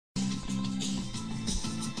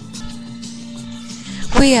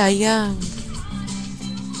We are young.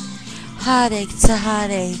 Heartache to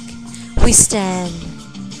heartache, we stand.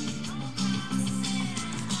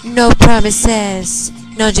 No promises,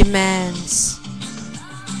 no demands.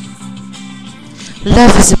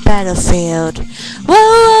 Love is a battlefield. Whoa,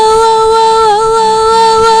 whoa, whoa, whoa,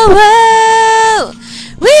 whoa, whoa, whoa, whoa.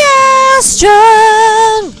 We are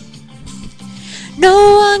strong.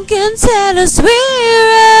 No one can tell us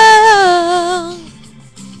we're wrong.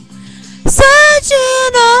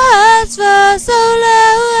 Searching our hearts for so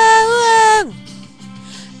long,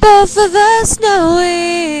 both of us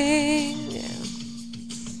knowing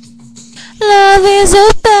love is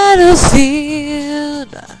a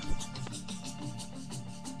battlefield.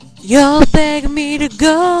 You're begging me to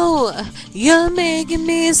go, you're making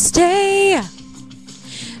me stay.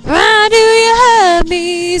 Why do you hurt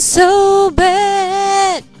me so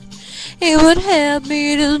bad? It would help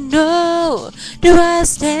me to know, do I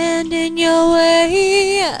stand in your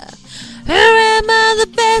way? Or am I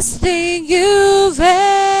the best thing you've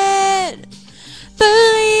had?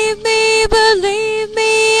 Believe me,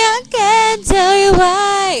 I can't tell you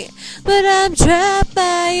why, but I'm trapped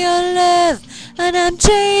by your love, and I'm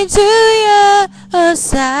chained to your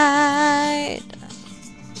side.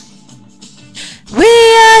 We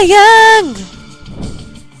are young,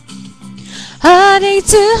 heartache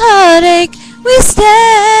to heartache, we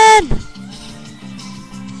stand.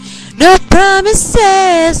 No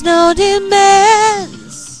promises, no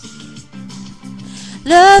demands.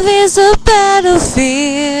 Love is a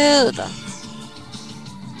battlefield.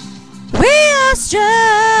 We are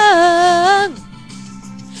strong.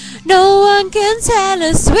 No one can tell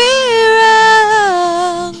us we're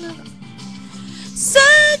wrong.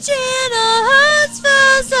 Searching our hearts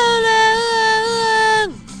for so long,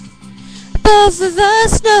 both of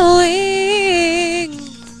us knowing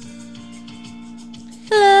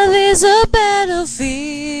love is a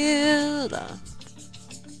battlefield.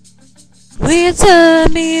 Will you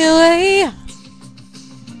turn me away,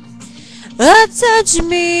 or touch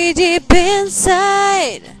me deep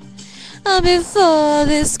inside? Before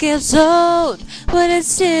this gets old, but it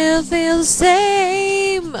still feels the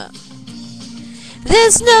same.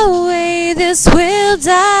 There's no way this will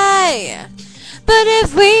die, but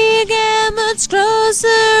if we get much closer,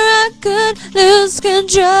 I could lose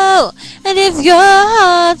control. And if your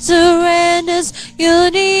heart surrenders,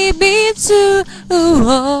 you'll need me to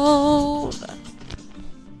hold.